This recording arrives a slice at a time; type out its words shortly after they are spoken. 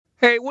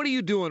Hey, what are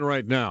you doing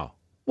right now?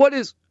 What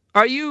is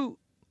are you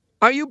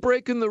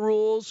breaking the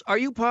rules? Are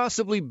you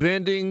possibly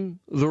bending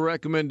the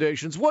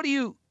recommendations? What are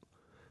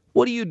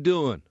you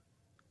doing?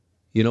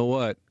 You know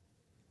what?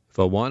 If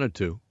I wanted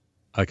to,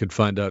 I could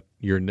find out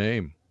your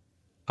name.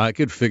 I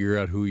could figure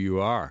out who you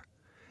are.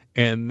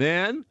 And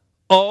then,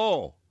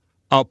 I'll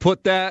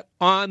put that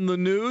on the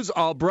news.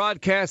 I'll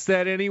broadcast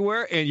that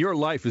anywhere, and your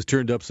life is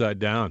turned upside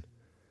down.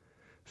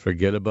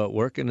 Forget about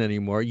working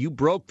anymore. You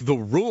broke the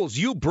rules.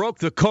 You broke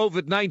the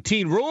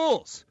COVID-19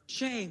 rules.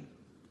 Shame.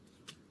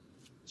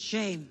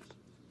 Shame.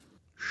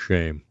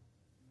 Shame.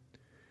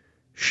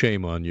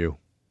 Shame on you.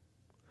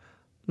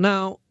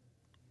 Now,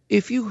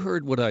 if you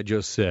heard what I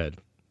just said,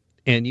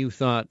 and you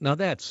thought, now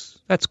that's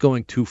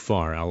going too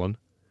far, Alan.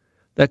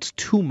 That's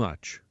too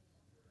much.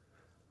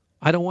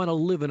 I don't want to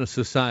live in a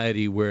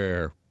society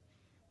where,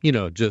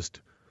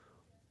 just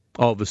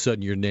all of a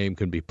sudden your name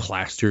can be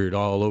plastered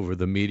all over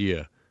the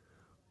media.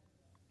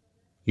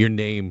 Your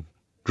name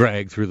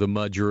dragged through the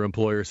mud, your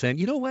employer saying,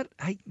 you know what,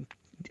 I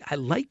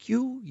like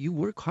you. You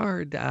work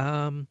hard.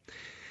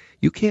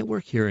 You can't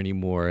work here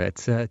anymore.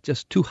 It's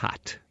just too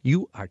hot.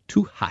 You are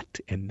too hot,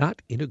 and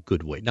not in a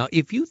good way. Now,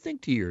 if you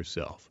think to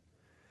yourself,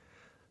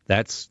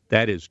 that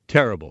is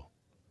terrible.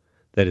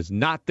 That is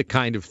not the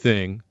kind of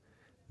thing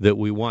that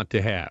we want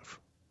to have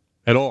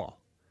at all.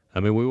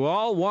 I mean, we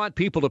all want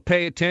people to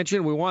pay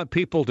attention. We want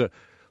people to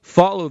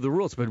follow the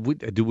rules. But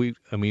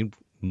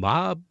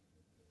mob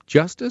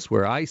justice,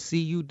 where I see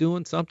you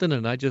doing something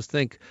and I just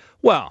think,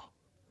 well,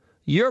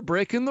 you're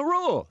breaking the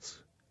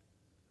rules.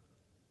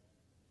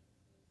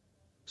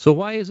 So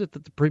why is it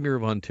that the Premier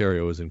of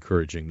Ontario is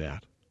encouraging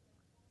that?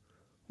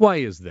 Why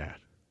is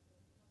that?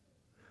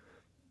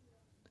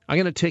 I'm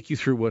going to take you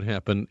through what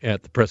happened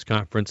at the press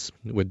conference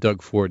with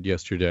Doug Ford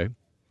yesterday.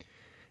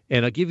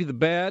 And I'll give you the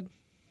bad,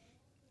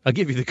 I'll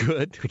give you the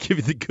good, I'll give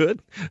you the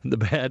good, the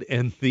bad,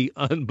 and the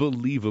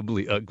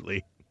unbelievably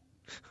ugly.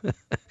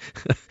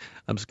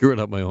 I'm screwing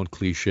up my own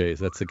cliches.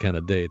 That's the kind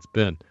of day it's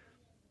been.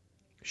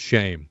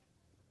 Shame.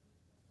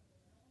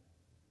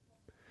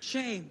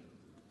 Shame.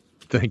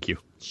 Thank you.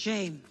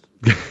 Shame.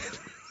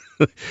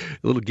 A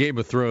little Game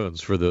of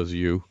Thrones for those of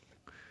you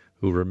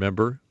who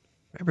remember.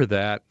 Remember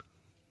that?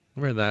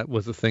 Remember that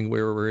was the thing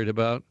we were worried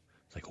about?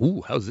 It's like,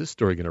 ooh, how's this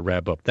story going to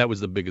wrap up? That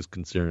was the biggest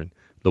concern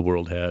the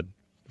world had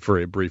for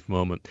a brief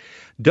moment.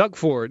 Doug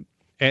Ford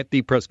at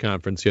the press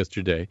conference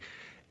yesterday,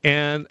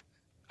 and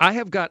I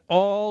have got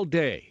all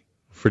day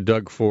for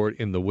Doug Ford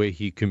in the way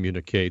he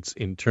communicates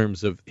in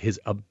terms of his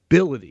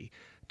ability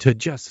to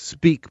just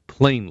speak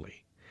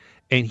plainly.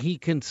 And he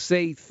can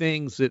say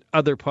things that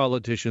other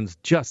politicians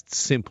just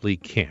simply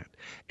can't.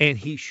 And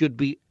he should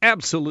be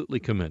absolutely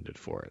commended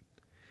for it.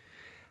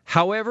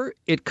 However,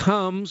 it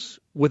comes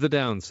with a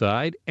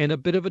downside and a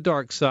bit of a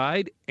dark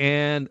side,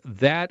 and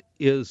that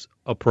is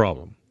a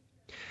problem.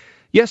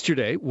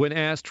 Yesterday, when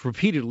asked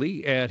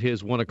repeatedly at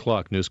his 1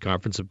 o'clock news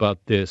conference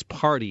about this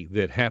party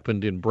that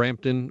happened in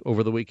Brampton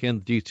over the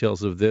weekend,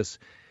 details of this,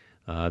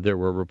 there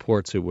were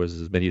reports it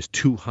was as many as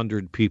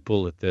 200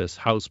 people at this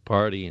house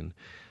party, and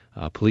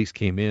police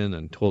came in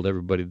and told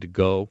everybody to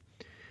go.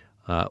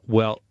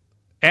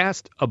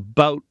 Asked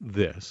about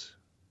this,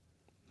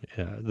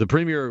 the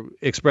Premier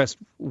expressed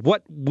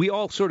what we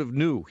all sort of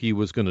knew he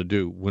was going to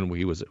do when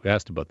he was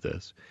asked about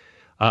this.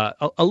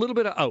 A little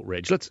bit of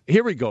outrage.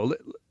 Here we go.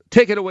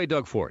 Take it away,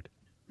 Doug Ford.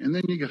 And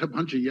then you got a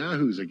bunch of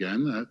yahoos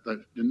again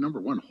that number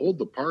one, hold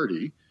the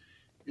party.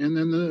 And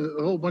then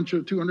a whole bunch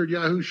of 200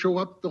 yahoos show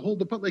up to hold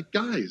the party. Like,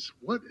 guys,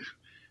 what?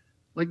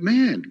 Like,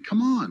 man,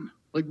 come on.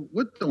 Like,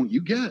 what don't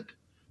you get?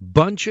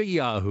 Bunch of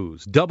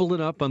yahoos,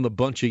 doubling up on the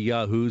bunch of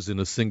yahoos in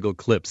a single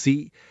clip.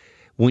 See,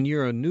 when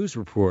you're a news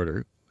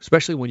reporter,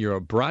 especially when you're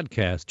a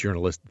broadcast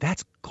journalist,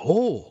 that's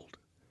gold.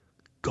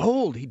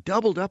 Gold. He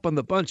doubled up on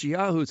the bunch of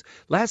yahoos.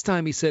 Last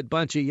time he said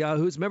bunch of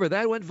yahoos, remember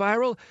that went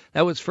viral?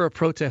 That was for a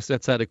protest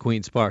outside of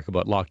Queen's Park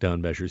about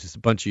lockdown measures. It's a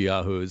bunch of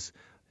yahoos.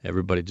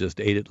 Everybody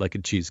just ate it like a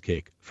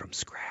cheesecake from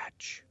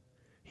scratch.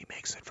 He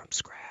makes it from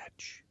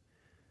scratch.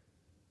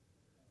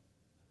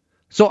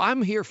 So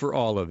I'm here for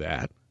all of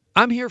that.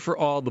 I'm here for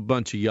all the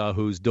bunch of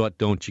yahoos.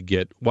 Don't you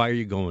get? Why are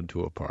you going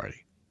to a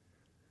party?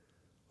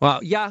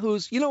 Well,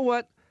 yahoos, you know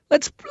what?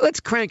 Let's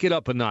crank it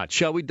up a notch,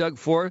 shall we, Doug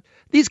Ford?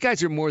 These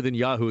guys are more than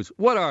yahoos.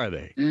 What are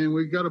they? And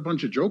we got a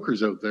bunch of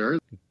jokers out there.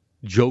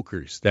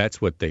 Jokers, that's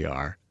what they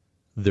are.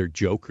 They're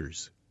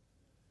jokers.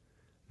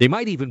 They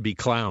might even be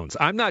clowns.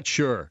 I'm not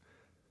sure.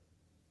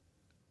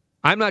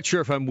 I'm not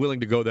sure if I'm willing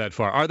to go that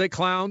far. Are they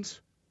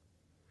clowns?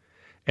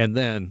 And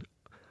then,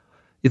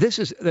 this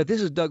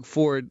is Doug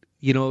Ford.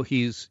 You know,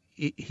 he's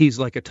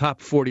like a top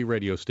 40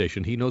 radio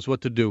station. He knows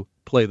what to do.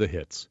 Play the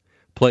hits.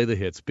 Play the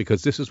hits,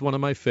 because this is one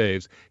of my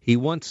faves. He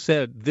once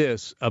said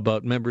this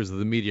about members of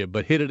the media,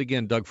 but hit it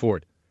again, Doug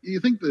Ford. You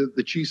think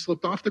the cheese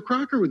slipped off the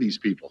cracker with these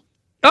people?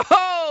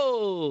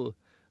 Oh,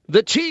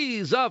 the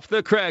cheese off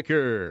the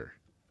cracker.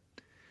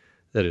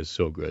 That is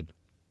so good.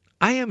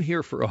 I am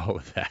here for all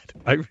of that.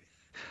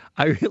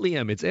 I really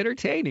am. It's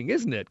entertaining,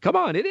 isn't it? Come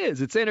on, it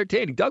is. It's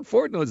entertaining. Doug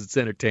Ford knows it's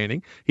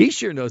entertaining. He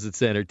sure knows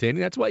it's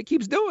entertaining. That's why he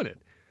keeps doing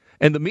it.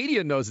 And the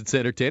media knows it's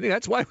entertaining.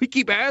 That's why we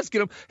keep asking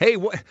them, hey,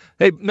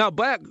 now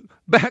back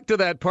to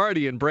that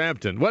party in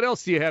Brampton. What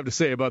else do you have to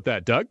say about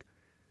that, Doug?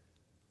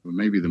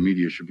 Maybe the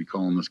media should be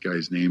calling this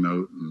guy's name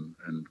out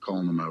and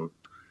calling him out,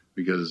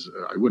 because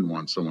I wouldn't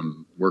want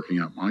someone working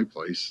at my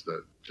place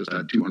that just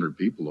had 200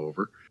 people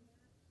over.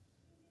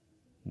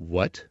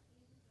 What?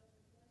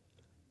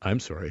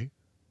 I'm sorry.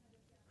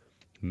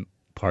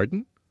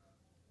 Pardon?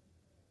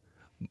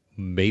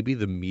 Maybe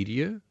the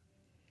media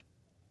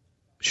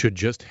should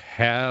just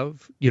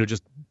have,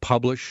 just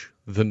publish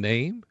the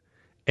name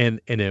and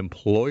an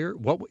employer.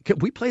 What? Can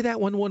we play that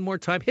one more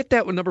time? Hit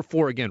that one, number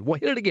 4 again.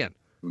 Hit it again.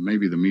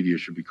 Maybe the media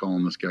should be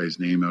calling this guy's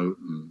name out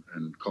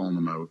and calling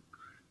him out,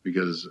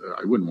 because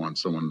I wouldn't want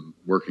someone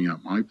working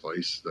at my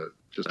place that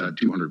just had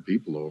 200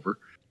 people over.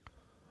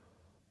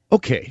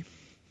 Okay.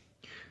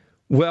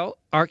 Well,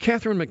 our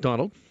Catherine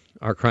McDonald,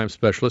 our crime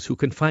specialist, who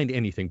can find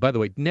anything. By the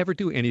way, never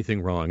do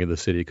anything wrong in the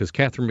city, because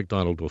Catherine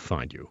McDonald will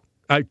find you.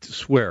 I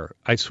swear,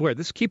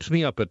 this keeps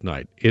me up at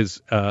night,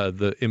 is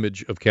the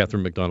image of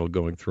Catherine McDonald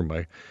going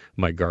through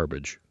my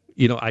garbage.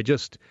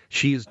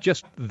 She's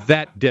just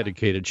that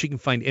dedicated. She can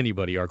find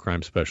anybody, our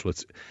crime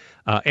specialist.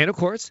 And, of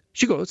course,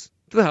 she goes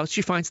to the house.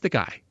 She finds the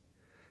guy.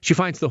 She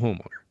finds the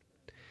homeowner.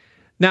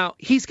 Now,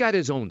 he's got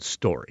his own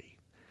story.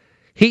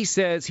 He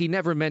says he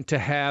never meant to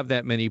have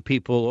that many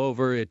people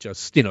over. It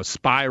just,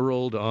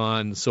 spiraled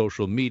on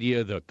social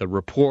media, the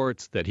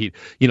reports that he,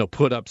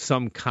 put up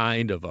some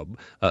kind of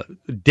a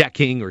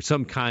decking or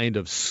some kind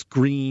of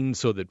screen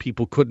so that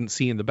people couldn't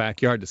see in the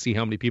backyard to see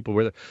how many people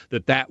were there,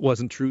 that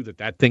wasn't true,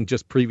 that thing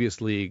just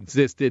previously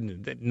existed,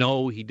 and that,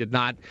 no, he did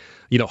not,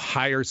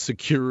 hire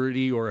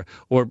security or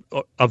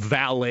a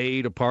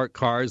valet to park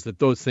cars, that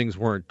those things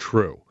weren't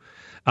true.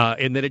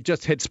 And that it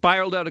just had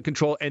spiraled out of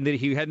control, and that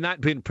he had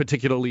not been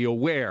particularly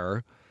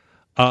aware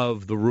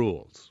of the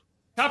rules.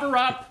 Cover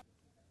up!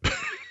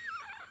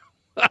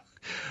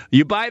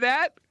 You buy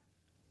that?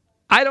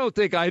 I don't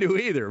think I do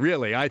either,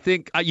 really. I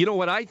think, you know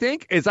what I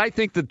think? I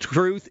think the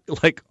truth,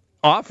 like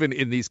often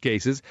in these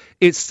cases,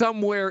 is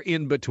somewhere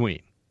in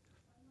between.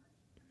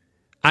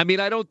 I mean,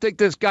 I don't think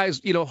this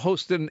guy's,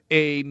 hosting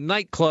a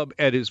nightclub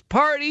at his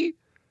party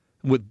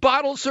with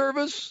bottle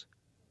service.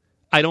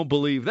 I don't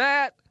believe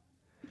that.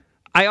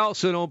 I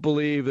also don't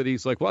believe that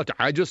he's like, well,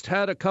 I just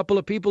had a couple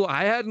of people.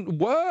 I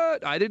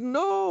didn't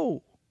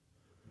know.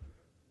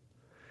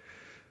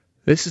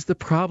 This is the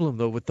problem,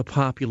 though, with the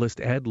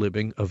populist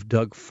ad-libbing of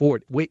Doug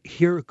Ford. Wait,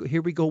 here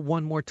we go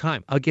one more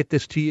time. I'll get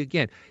this to you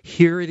again.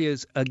 Here it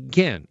is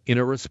again in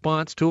a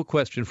response to a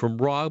question from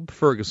Rob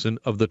Ferguson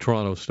of the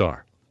Toronto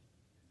Star.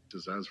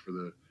 As for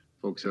the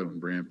folks out in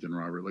Brampton,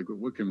 Robert, like,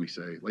 what can we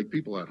say? Like,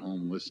 people at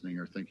home listening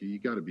are thinking, you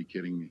got to be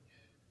kidding me.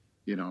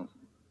 You're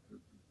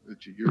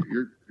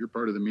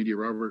part of the media,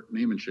 Robert.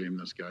 Name and shame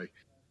this guy.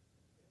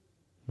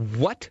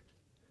 What?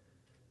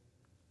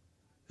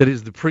 That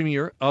is the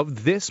premier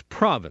of this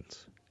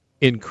province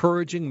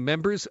encouraging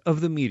members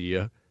of the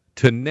media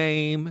to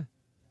name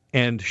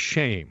and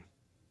shame.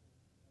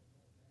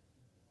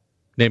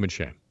 Name and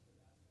shame.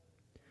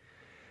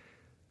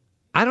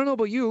 I don't know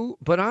about you,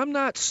 but I'm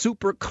not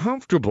super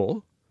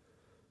comfortable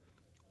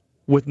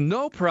with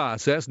no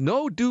process,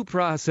 no due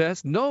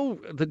process,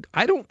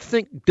 I don't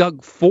think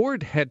Doug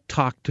Ford had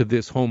talked to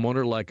this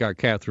homeowner like our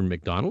Catherine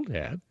McDonald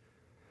had.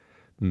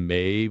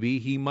 Maybe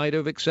he might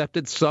have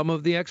accepted some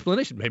of the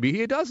explanation. Maybe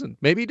he doesn't.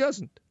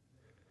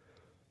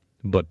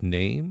 But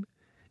name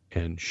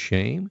and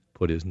shame,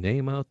 put his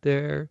name out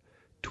there,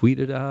 tweet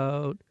it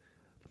out.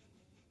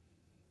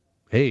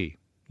 Hey,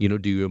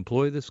 do you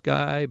employ this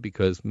guy?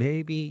 Because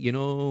maybe,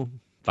 if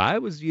I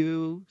was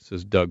you,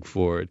 says Doug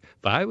Ford,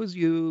 if I was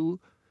you,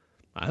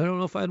 I don't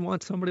know if I'd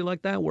want somebody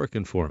like that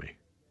working for me.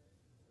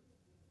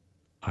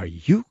 Are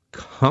you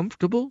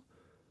comfortable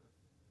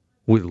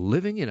with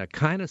living in a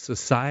kind of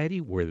society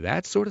where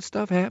that sort of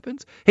stuff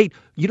happens? Hey,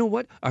 you know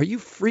what? Are you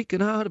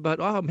freaking out about,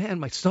 oh, man,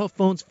 my cell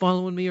phone's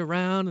following me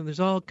around and there's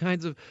all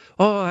kinds of,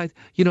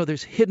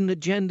 there's hidden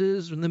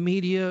agendas in the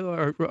media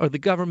or the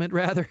government,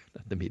 rather.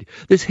 Not the media.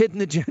 There's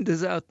hidden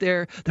agendas out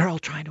there. They're all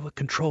trying to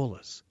control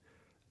us.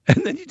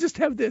 And then you just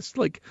have this,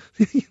 like,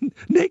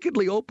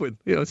 nakedly open.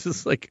 It's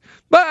just like,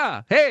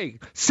 hey,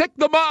 sick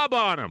the mob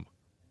on him.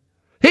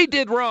 He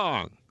did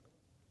wrong.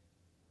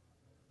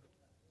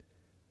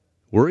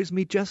 Worries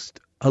me just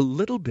a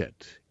little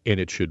bit, and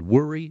it should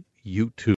worry you too.